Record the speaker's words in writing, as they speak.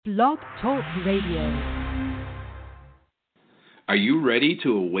Blog Talk Radio. Are you ready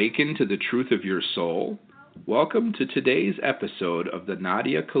to awaken to the truth of your soul? Welcome to today's episode of the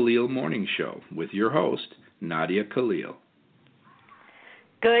Nadia Khalil Morning Show with your host, Nadia Khalil.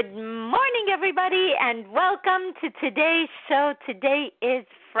 Good morning, everybody, and welcome to today's show. Today is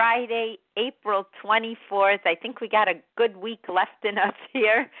Friday, April 24th. I think we got a good week left in us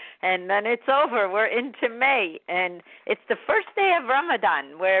here, and then it's over. We're into May, and it's the first day of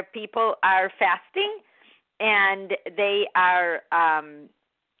Ramadan where people are fasting, and they are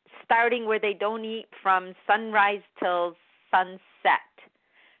starting where they don't eat from sunrise till sunset.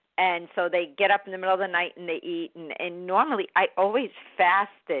 And so they get up in the middle of the night and they eat. And normally I always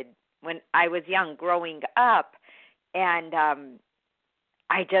fasted when I was young, growing up. And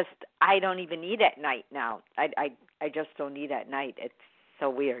I don't even eat at night now. I just don't eat at night. It's so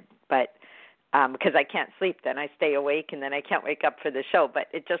weird. But because I can't sleep, then I stay awake and then I can't wake up for the show. But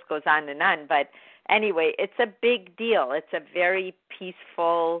it just goes on and on. But anyway, it's a big deal. It's a very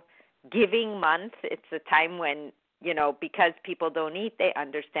peaceful, giving month. It's a time when, because people don't eat, they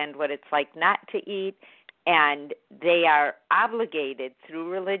understand what it's like not to eat, and they are obligated through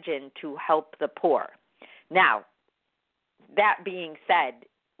religion to help the poor. Now, that being said,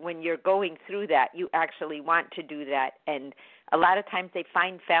 when you're going through that, you actually want to do that, and a lot of times they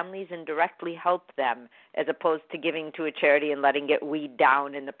find families and directly help them as opposed to giving to a charity and letting it weed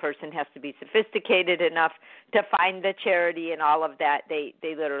down, and the person has to be sophisticated enough to find the charity and all of that. They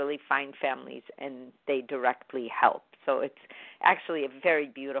literally find families and they directly help. So it's actually a very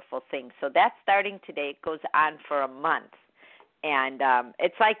beautiful thing. So that's starting today. It goes on for a month. And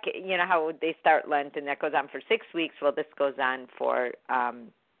it's like, how they start Lent and that goes on for 6 weeks. Well, this goes on for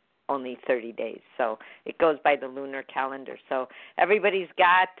only 30 days. So it goes by the lunar calendar. So everybody's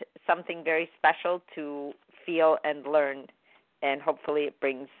got something very special to feel and learn, and hopefully it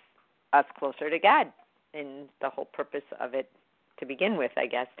brings us closer to God in the whole purpose of it to begin with, I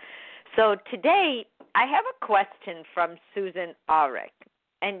guess. So today I have a question from Susan Ulrich,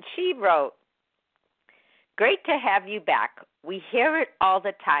 and she wrote, "Great to have you back. We hear it all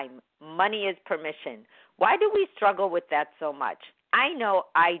the time. Money is permission. Why do we struggle with that so much? I know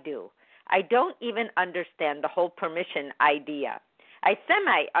I do. I don't even understand the whole permission idea. I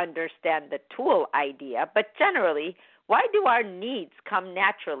semi-understand the tool idea, but generally, why do our needs come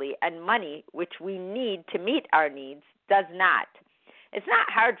naturally and money, which we need to meet our needs, does not? It's not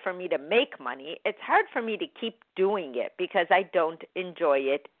hard for me to make money. It's hard for me to keep doing it because I don't enjoy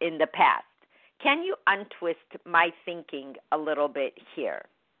it in the past. Can you untwist my thinking a little bit here?"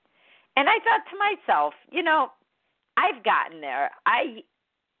 And I thought to myself, I've gotten there. I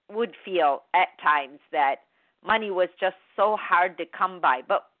would feel at times that money was just so hard to come by.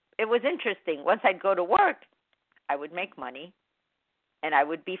 But it was interesting. Once I'd go to work, I would make money, and I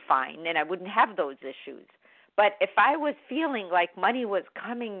would be fine, and I wouldn't have those issues. But if I was feeling like money was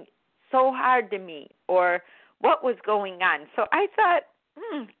coming so hard to me, or what was going on, so I thought,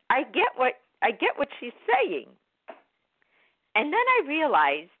 I get what she's saying. And then I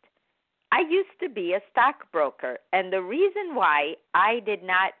realized I used to be a stockbroker, and the reason why I did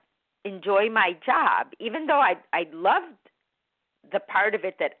not enjoy my job, even though I loved the part of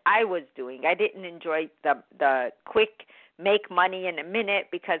it that I was doing, I didn't enjoy the quick make money in a minute,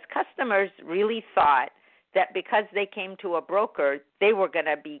 because customers really thought that because they came to a broker, they were going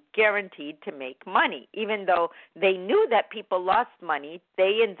to be guaranteed to make money. Even though they knew that people lost money,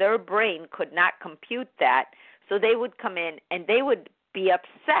 they in their brain could not compute that. So they would come in and they would be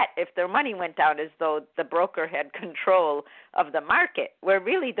upset if their money went down, as though the broker had control of the market, where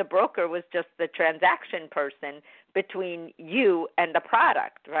really the broker was just the transaction person between you and the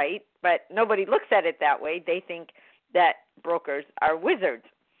product, right? But nobody looks at it that way. They think that brokers are wizards.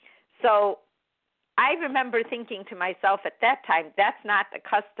 So I remember thinking to myself at that time, that's not the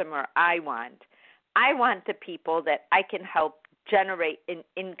customer I want. I want the people that I can help generate an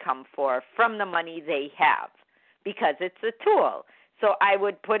income from the money they have, because it's a tool. So I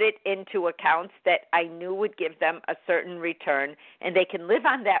would put it into accounts that I knew would give them a certain return, and they can live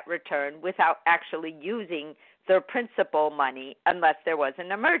on that return without actually using their principal money unless there was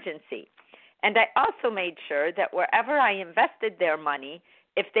an emergency. And I also made sure that wherever I invested their money,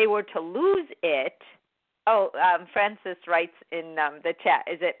 if they were to lose it, Francis writes in the chat,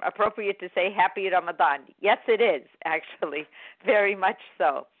 is it appropriate to say Happy Ramadan? Yes, it is, actually, very much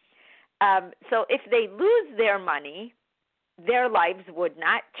so. So if they lose their money, their lives would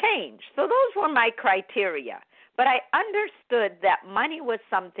not change. So those were my criteria. But I understood that money was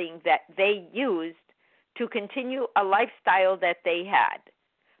something that they used to continue a lifestyle that they had.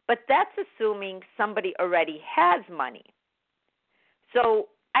 But that's assuming somebody already has money. So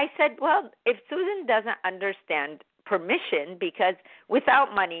I said, well, if Susan doesn't understand permission, because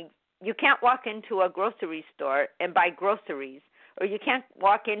without money, you can't walk into a grocery store and buy groceries, or you can't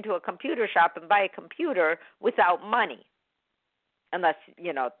walk into a computer shop and buy a computer without money. Unless,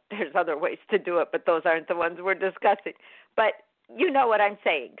 there's other ways to do it, but those aren't the ones we're discussing. But you know what I'm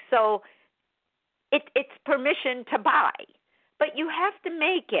saying. So it's permission to buy, but you have to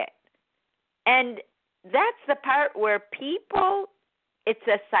make it. And that's the part where people, it's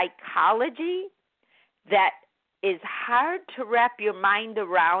a psychology that is hard to wrap your mind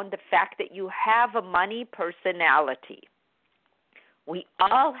around, the fact that you have a money personality. We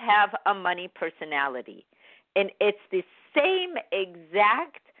all have a money personality, and it's the same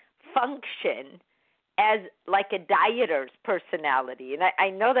exact function as like a dieter's personality. And I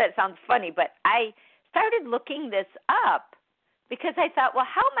know that sounds funny, but I started looking this up because I thought, well,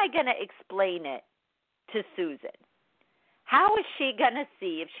 how am I going to explain it to Susan? How is she going to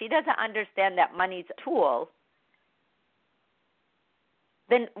see, if she doesn't understand that money's a tool,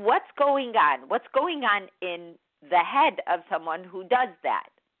 then what's going on? What's going on in the head of someone who does that?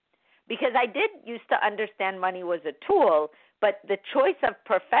 Because I did used to understand money was a tool, but the choice of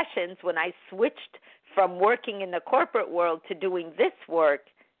professions, when I switched from working in the corporate world to doing this work,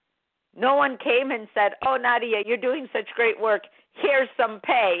 no one came and said, oh, Nadia, you're doing such great work. Here's some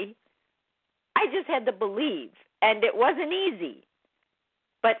pay. I just had to believe, and it wasn't easy.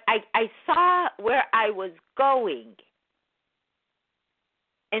 But I saw where I was going.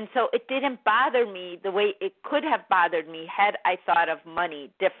 And so it didn't bother me the way it could have bothered me had I thought of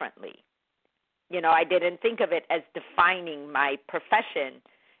money differently. I didn't think of it as defining my profession,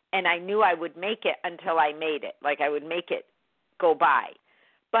 and I knew I would make it until I made it, like I would make it go by.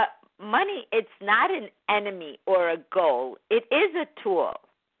 But money, it's not an enemy or a goal. It is a tool.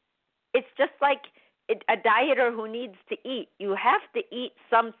 It's just like a dieter who needs to eat. You have to eat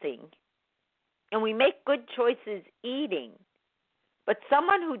something, and we make good choices eating. But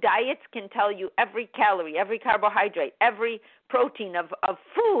someone who diets can tell you every calorie, every carbohydrate, every protein of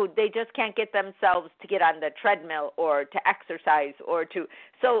food. They just can't get themselves to get on the treadmill or to exercise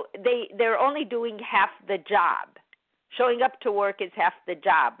so they're only doing half the job. Showing up to work is half the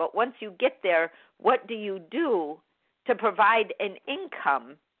job. But once you get there, what do you do to provide an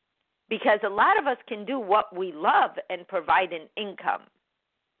income? Because a lot of us can do what we love and provide an income.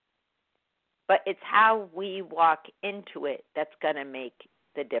 But it's how we walk into it that's going to make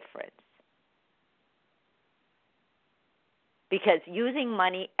the difference. Because using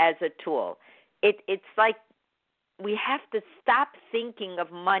money as a tool, it's like we have to stop thinking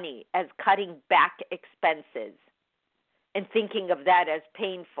of money as cutting back expenses and thinking of that as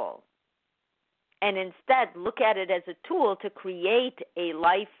painful. And instead, look at it as a tool to create a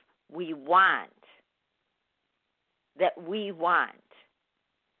life we want, that we want.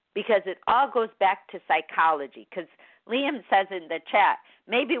 Because it all goes back to psychology. Because Liam says in the chat,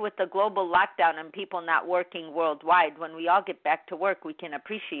 maybe with the global lockdown and people not working worldwide, when we all get back to work, we can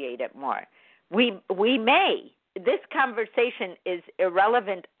appreciate it more. We may. This conversation is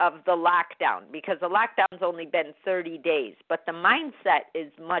irrelevant of the lockdown because the lockdown's only been 30 days, but the mindset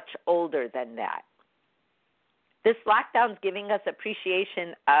is much older than that. This lockdown's giving us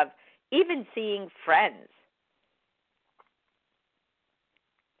appreciation of even seeing friends,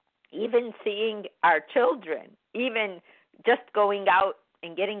 even seeing our children, even just going out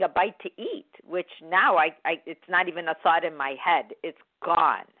and getting a bite to eat, which now it's not even a thought in my head. It's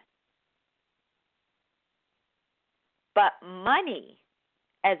gone. But money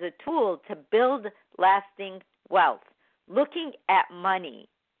as a tool to build lasting wealth, looking at money,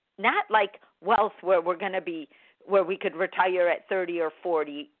 not like wealth where we're going to be, where we could retire at 30 or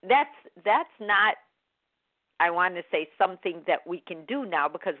 40. That's not, I want to say, something that we can do now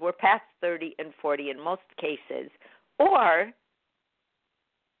because we're past 30 and 40 in most cases. Or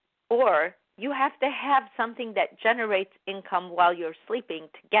you have to have something that generates income while you're sleeping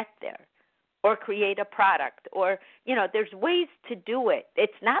to get there, or create a product, or, there's ways to do it.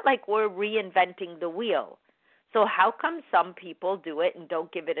 It's not like we're reinventing the wheel. So how come some people do it and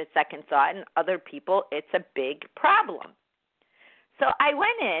don't give it a second thought, and other people it's a big problem? So I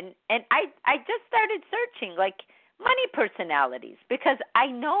went in and I just started searching like money personalities, because I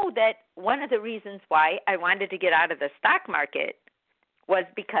know that one of the reasons why I wanted to get out of the stock market was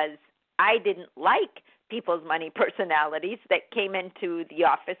because I didn't like people's money personalities that came into the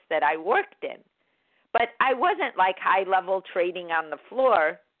office that I worked in. But I wasn't like high-level trading on the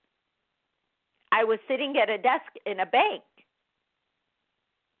floor. I was sitting at a desk in a bank.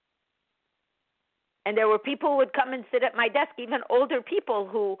 And there were people who would come and sit at my desk, even older people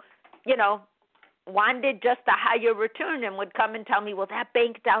who, wanted just a higher return and would come and tell me, well, that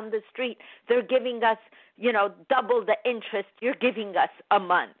bank down the street, they're giving us, double the interest you're giving us a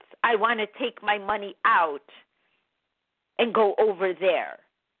month. I want to take my money out and go over there.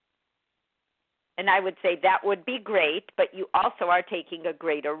 And I would say that would be great, but you also are taking a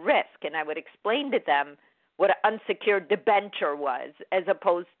greater risk. And I would explain to them what an unsecured debenture was as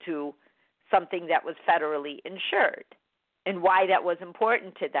opposed to something that was federally insured and why that was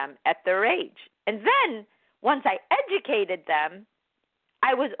important to them at their age. And then once I educated them,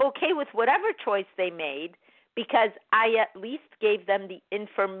 I was okay with whatever choice they made because I at least gave them the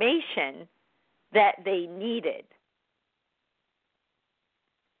information that they needed.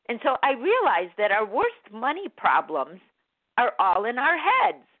 And so I realized that our worst money problems are all in our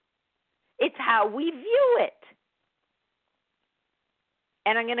heads. It's how we view it.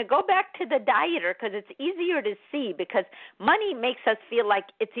 And I'm going to go back to the dieter because it's easier to see because money makes us feel like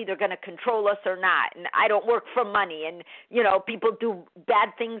it's either going to control us or not. And I don't work for money. And, people do bad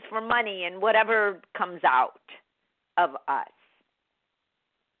things for money and whatever comes out of us.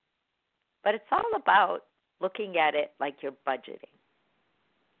 But it's all about looking at it like you're budgeting.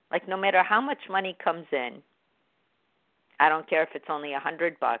 Like no matter how much money comes in, I don't care if it's only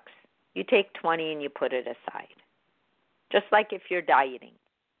 $100, you take 20 and you put it aside. Just like if you're dieting.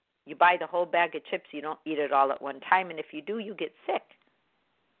 You buy the whole bag of chips, you don't eat it all at one time, and if you do, you get sick.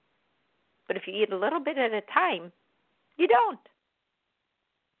 But if you eat a little bit at a time, you don't.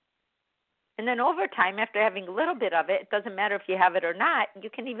 And then over time, after having a little bit of it, it doesn't matter if you have it or not, you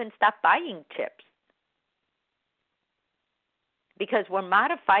can even stop buying chips. Because we're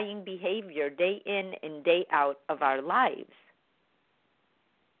modifying behavior day in and day out of our lives.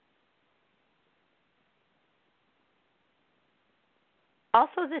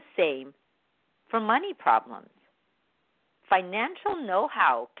 Also the same for money problems. Financial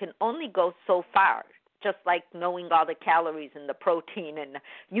know-how can only go so far, just like knowing all the calories and the protein. And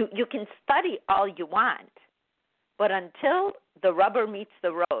you can study all you want. But until the rubber meets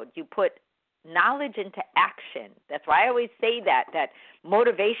the road, you put knowledge into action. That's why I always say that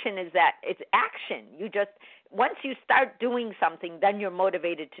motivation is that it's action. Once you start doing something, then you're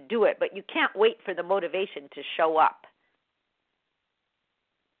motivated to do it. But you can't wait for the motivation to show up.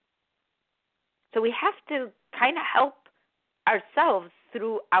 So we have to kind of help ourselves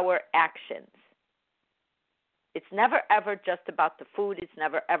through our actions. It's never, ever just about the food. It's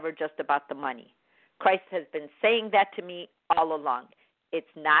never, ever just about the money. Christ has been saying that to me all along. It's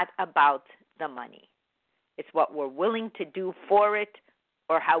not about the money. It's what we're willing to do for it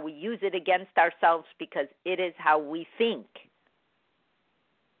or how we use it against ourselves because it is how we think.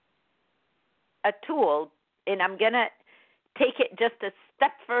 A tool, and I'm going to take it just a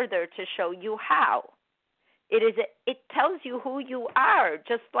step further to show you how. It tells you who you are,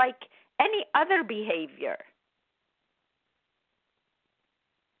 just like any other behavior.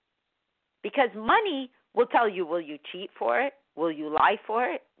 Because money will tell you, will you cheat for it? Will you lie for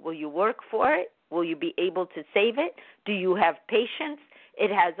it? Will you work for it? Will you be able to save it? Do you have patience?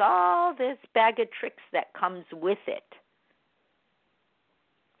 It has all this bag of tricks that comes with it.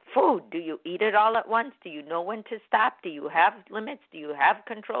 Food, do you eat it all at once? Do you know when to stop? Do you have limits? Do you have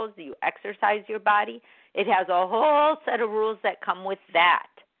controls? Do you exercise your body? It has a whole set of rules that come with that.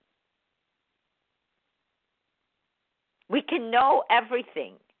 We can know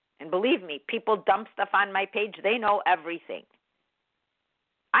everything. And believe me, people dump stuff on my page. They know everything.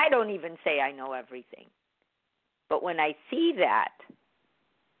 I don't even say I know everything. But when I see that,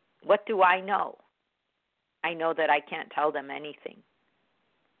 what do I know? I know that I can't tell them anything.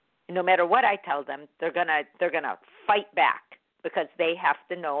 And no matter what I tell them, they're gonna fight back because they have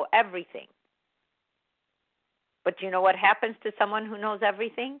to know everything. But you know what happens to someone who knows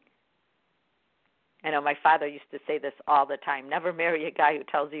everything? I know my father used to say this all the time. Never marry a guy who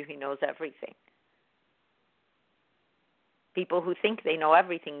tells you he knows everything. People who think they know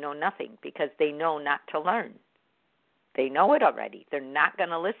everything know nothing because they know not to learn. They know it already. They're not going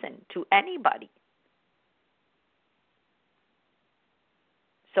to listen to anybody.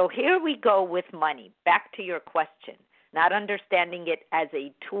 So here we go with money. Back to your question, not understanding it as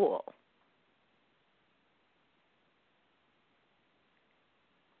a tool.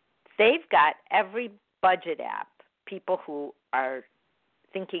 They've got every budget app, people who are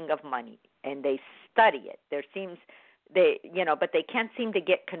thinking of money, and they study it. But they can't seem to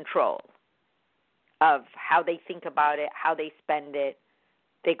get control of how they think about it, how they spend it.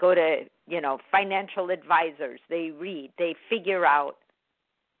 They go to, financial advisors. They read. They figure out,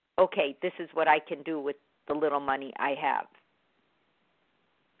 okay, this is what I can do with the little money I have.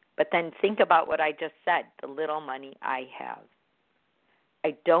 But then think about what I just said, the little money I have.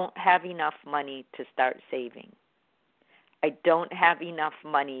 I don't have enough money to start saving. I don't have enough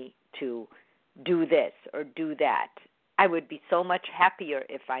money to do this or do that. I would be so much happier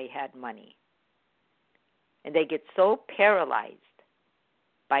if I had money. And they get so paralyzed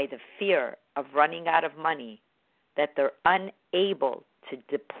by the fear of running out of money that they're unable to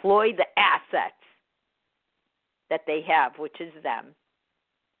deploy the assets that they have, which is them,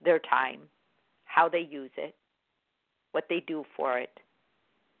 their time, how they use it, what they do for it.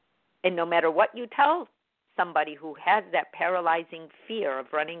 And no matter what you tell somebody who has that paralyzing fear of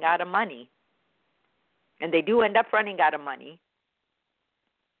running out of money, and they do end up running out of money,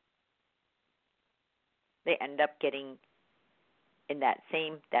 they end up getting in that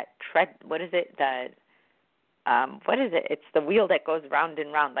what is it? It's the wheel that goes round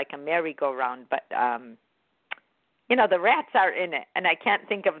and round like a merry-go-round, but the rats are in it, and I can't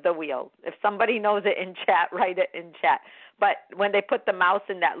think of the wheel. If somebody knows it in chat, write it in chat. But when they put the mouse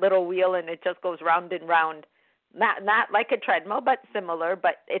in that little wheel and it just goes round and round, not like a treadmill, but similar,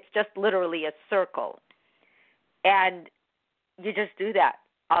 but it's just literally a circle. And you just do that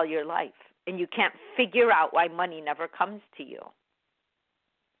all your life, and you can't figure out why money never comes to you.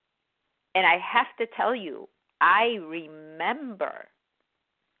 And I have to tell you, I remember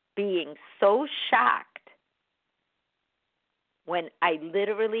being so shocked when I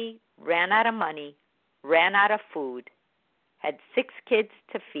literally ran out of money, ran out of food, had 6 kids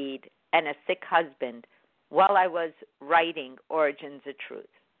to feed, and a sick husband while I was writing Origins of Truth.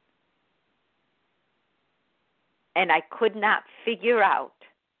 And I could not figure out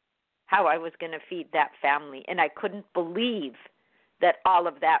how I was going to feed that family, and I couldn't believe that all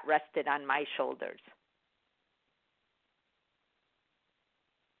of that rested on my shoulders.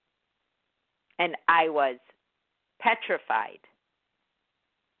 And I was petrified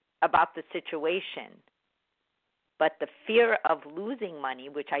about the situation, but the fear of losing money,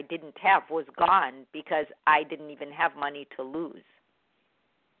 which I didn't have, was gone because I didn't even have money to lose.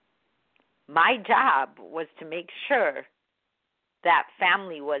 My job was to make sure that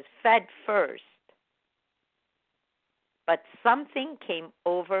family was fed first, but something came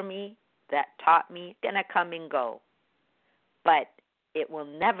over me that taught me, gonna come and go, but it will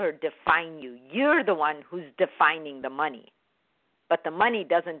never define you. You're the one who's defining the money, but the money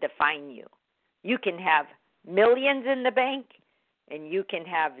doesn't define you. You can have millions in the bank, and you can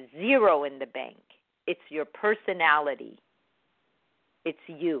have 0 in the bank. It's your personality. It's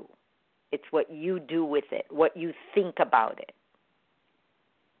you. It's what you do with it, what you think about it.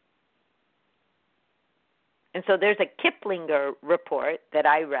 And so there's a Kiplinger report that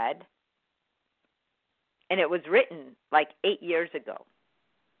I read, and it was written like 8 years ago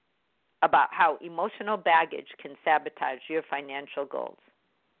about how emotional baggage can sabotage your financial goals.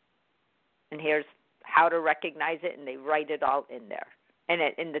 And here's how to recognize it, and they write it all in there. And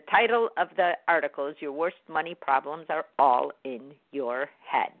in the title of the article is, Your Worst Money Problems Are All in Your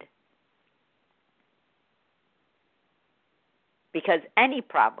Head. Because any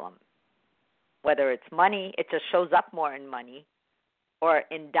problem, whether it's money, it just shows up more in money, or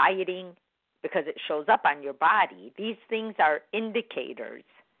in dieting because it shows up on your body. These things are indicators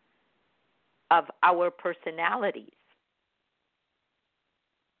of our personalities.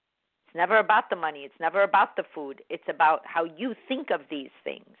 It's never about the money. It's never about the food. It's about how you think of these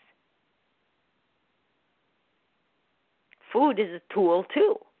things. Food is a tool,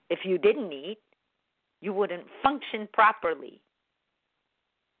 too. If you didn't eat, you wouldn't function properly.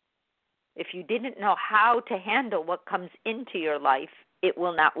 If you didn't know how to handle what comes into your life, it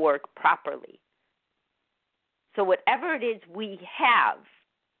will not work properly. So whatever it is we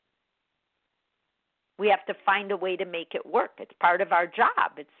have to find a way to make it work. It's part of our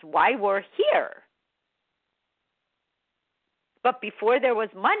job. It's why we're here. But before there was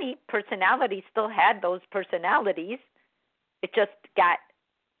money, personality still had those personalities. It just got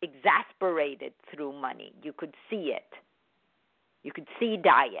exasperated through money. You could see it. You could see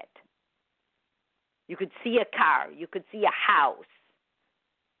diet. You could see a car. You could see a house.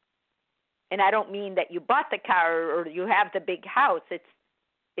 And I don't mean that you bought the car or you have the big house.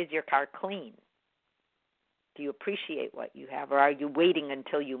 Is your car clean? Do you appreciate what you have, or are you waiting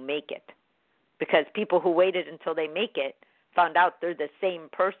until you make it? Because people who waited until they make it found out they're the same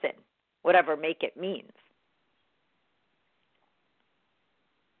person, whatever make it means.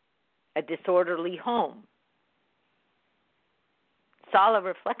 A disorderly home. It's all a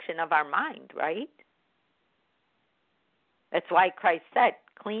reflection of our mind, right? That's why Christ said,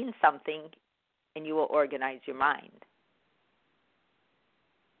 clean something and you will organize your mind.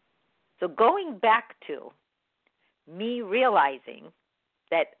 So going back to me realizing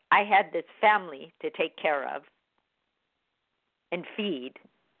that I had this family to take care of, and feed.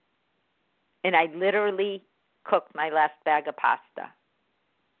 And I literally cooked my last bag of pasta.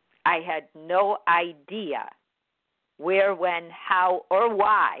 I had no idea where, when, how, or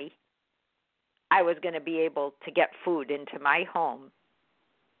why I was going to be able to get food into my home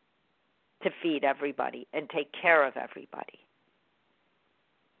to feed everybody and take care of everybody.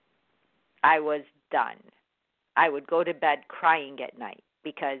 I was done. I would go to bed crying at night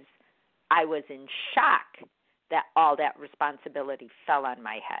because I was in shock that all that responsibility fell on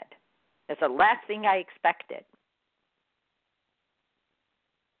my head. That's the last thing I expected.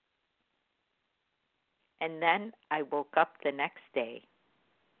 And then I woke up the next day,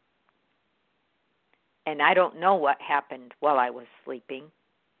 and I don't know what happened while I was sleeping,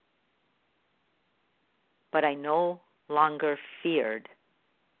 but I no longer feared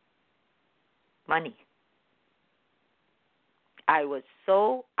money. I was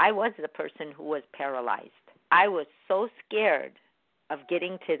the person who was paralyzed. I was so scared of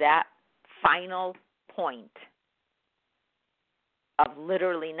getting to that final point of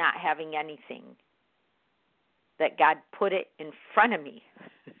literally not having anything that God put it in front of me.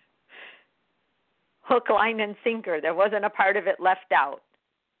 Hook, line, and sinker. There wasn't a part of it left out.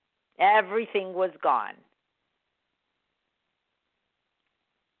 Everything was gone.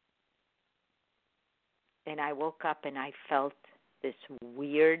 And I woke up and I felt this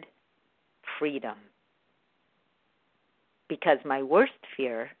weird freedom. Because my worst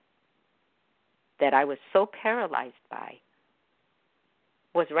fear that I was so paralyzed by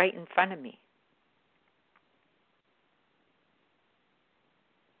was right in front of me.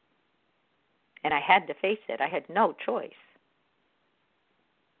 And I had to face it. I had no choice.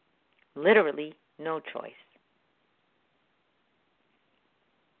 Literally no choice.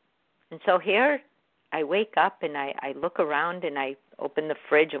 And so here I wake up and I look around and I open the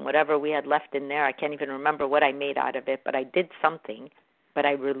fridge and whatever we had left in there, I can't even remember what I made out of it, but I did something. But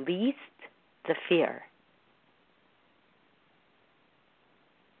I released the fear.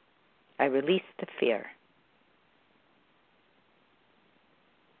 I released the fear.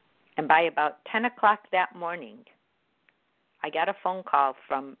 And by about 10 o'clock that morning, I got a phone call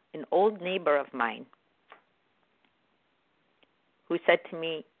from an old neighbor of mine who said to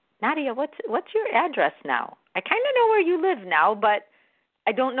me, Nadia, what's your address now? I kind of know where you live now, but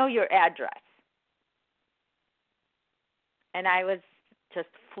I don't know your address. And I was just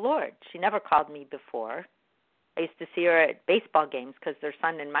floored. She never called me before. I used to see her at baseball games because their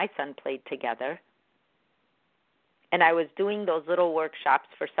son and my son played together. And I was doing those little workshops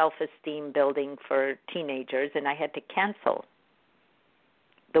for self-esteem building for teenagers, and I had to cancel.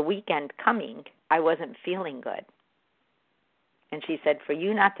 The weekend coming, I wasn't feeling good. And she said, for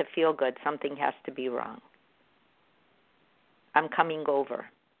you not to feel good, something has to be wrong. I'm coming over.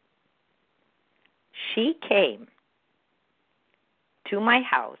 She came to my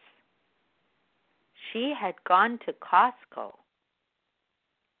house. She had gone to Costco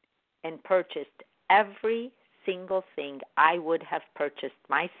and purchased every single thing I would have purchased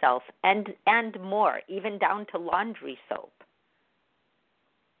myself and more, even down to laundry soap,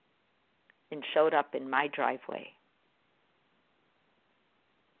 and showed up in my driveway.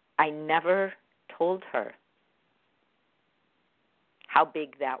 I never told her how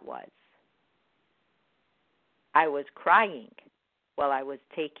big that was. I was crying while I was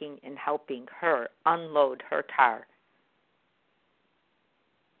taking and helping her unload her car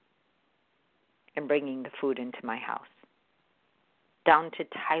and bringing the food into my house. Down to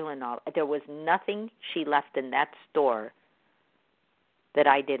Tylenol. There was nothing she left in that store that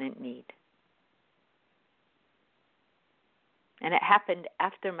I didn't need. And it happened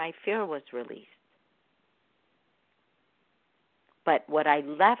after my fear was released. But what I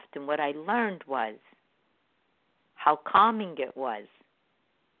left and what I learned was how calming it was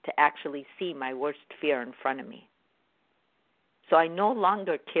to actually see my worst fear in front of me. So I no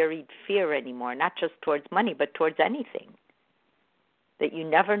longer carried fear anymore, not just towards money, but towards anything. That you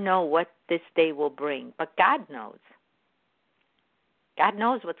never know what this day will bring, but God knows. God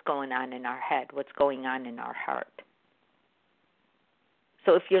knows what's going on in our head, what's going on in our heart.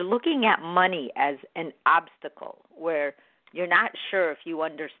 So if you're looking at money as an obstacle where you're not sure if you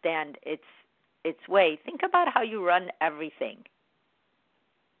understand its way, think about how you run everything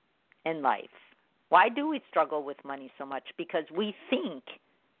in life. Why do we struggle with money so much? Because we think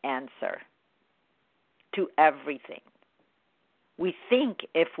answer to everything. We think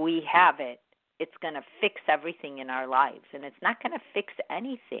if we have it, it's going to fix everything in our lives, and it's not going to fix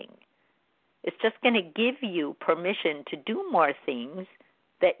anything. It's just going to give you permission to do more things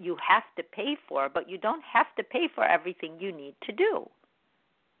that you have to pay for, but you don't have to pay for everything you need to do.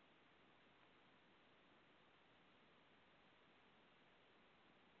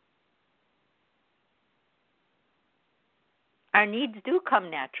 Our needs do come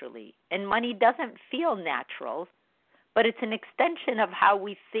naturally, and money doesn't feel natural, but it's an extension of how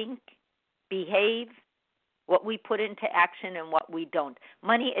we think, behave, what we put into action, and what we don't.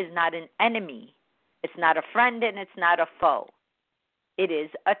 Money is not an enemy. It's not a friend, and it's not a foe. It is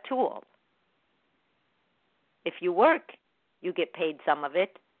a tool. If you work, you get paid some of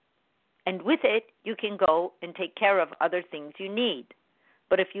it, and with it, you can go and take care of other things you need.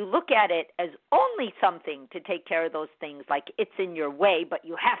 But if you look at it as only something to take care of those things, like it's in your way, but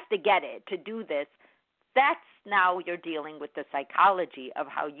you have to get it to do this, that's now you're dealing with the psychology of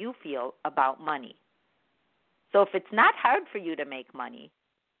how you feel about money. So if it's not hard for you to make money,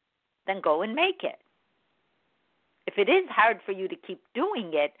 then go and make it. If it is hard for you to keep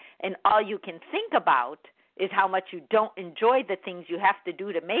doing it and all you can think about is how much you don't enjoy the things you have to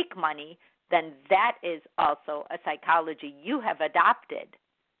do to make money, then that is also a psychology you have adopted.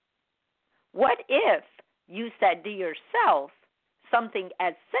 What if you said to yourself something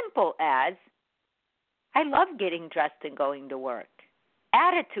as simple as, I love getting dressed and going to work.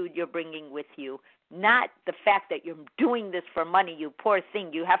 Attitude you're bringing with you, not the fact that you're doing this for money, you poor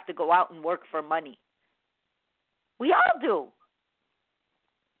thing, you have to go out and work for money. We all do.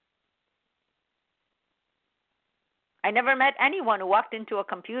 I never met anyone who walked into a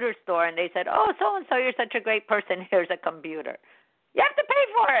computer store and they said, oh, so-and-so, you're such a great person, here's a computer. You have to pay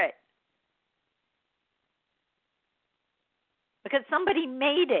for it. Because somebody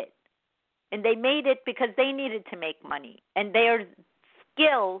made it. And they made it because they needed to make money. And their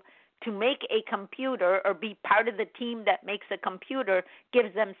skill to make a computer or be part of the team that makes a computer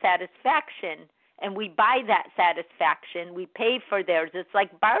gives them satisfaction. And we buy that satisfaction. We pay for theirs. It's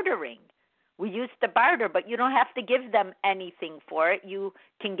like bartering. We used to barter, but you don't have to give them anything for it. You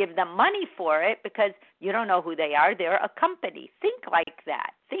can give them money for it because you don't know who they are. They're a company. Think like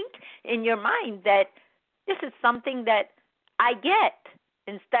that. Think in your mind that this is something that I get.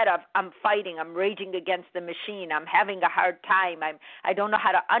 Instead of I'm fighting, I'm raging against the machine, I'm having a hard time, I don't know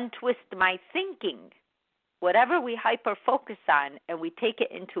how to untwist my thinking. Whatever we hyper-focus on and we take it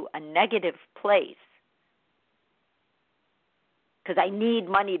into a negative place, because I need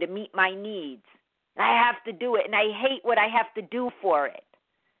money to meet my needs. I have to do it, and I hate what I have to do for it.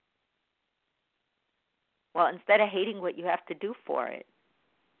 Well, instead of hating what you have to do for it,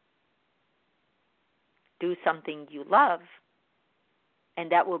 do something you love, and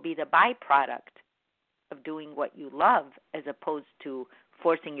that will be the byproduct of doing what you love as opposed to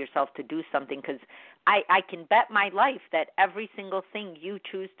forcing yourself to do something. Because I can bet my life that every single thing you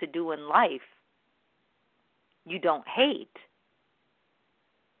choose to do in life, you don't hate.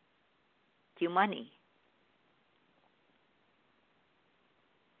 You money.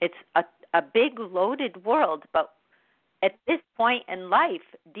 It's a big loaded world, but at this point in life,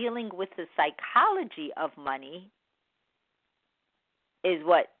 dealing with the psychology of money is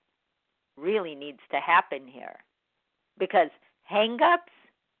what really needs to happen here. Because hang-ups,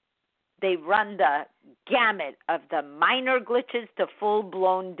 they run the gamut of the minor glitches to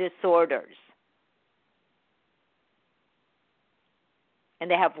full-blown disorders. And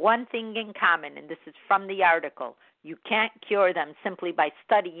they have one thing in common, and this is from the article. You can't cure them simply by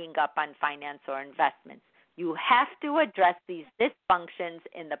studying up on finance or investments. You have to address these dysfunctions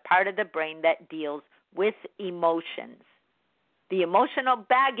in the part of the brain that deals with emotions. The emotional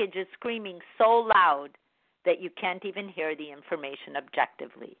baggage is screaming so loud that you can't even hear the information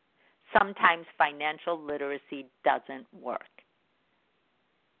objectively. Sometimes financial literacy doesn't work.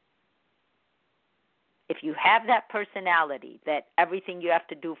 If you have that personality that everything you have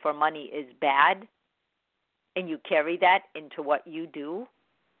to do for money is bad, and you carry that into what you do,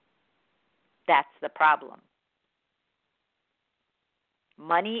 that's the problem.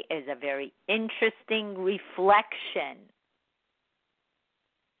 Money is a very interesting reflection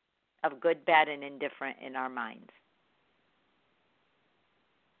of good, bad, and indifferent in our minds.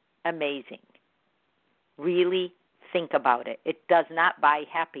 Amazing. Really think about it. It does not buy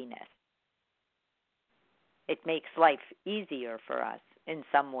happiness. It makes life easier for us in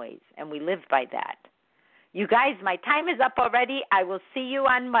some ways, and we live by that. You guys, my time is up already. I will see you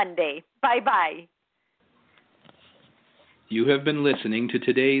on Monday. Bye-bye. You have been listening to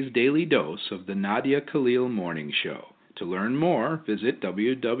today's daily dose of the Nadia Khalil Morning Show. To learn more, visit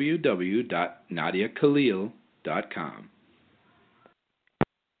www.nadiakhalil.com.